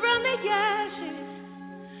 Oh, from the ashes,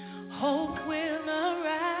 hope will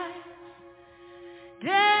arise.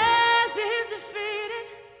 Death is defeated,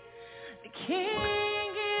 the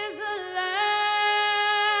King is alive.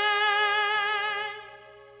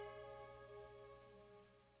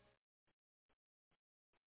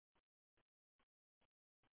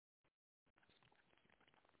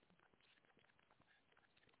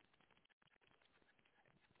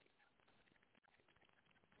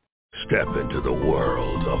 Step into the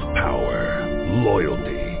world of power,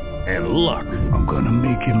 loyalty, and luck. I'm gonna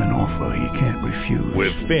make him an offer he can't refuse.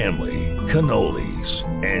 With family, cannolis,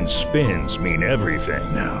 and spins mean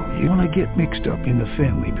everything. Now, you wanna get mixed up in the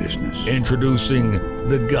family business. Introducing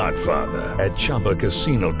The Godfather at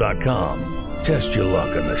ChumbaCasino.com. Test your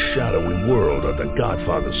luck in the shadowy world of The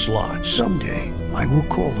Godfather slot. Someday, I will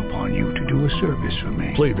call upon you to do a service for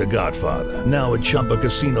me. Play The Godfather now at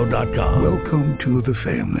ChumbaCasino.com. Welcome to the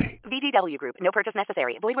family. VGW Group. No purchase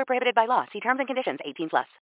necessary. Void where prohibited by law. See terms and conditions. 18+.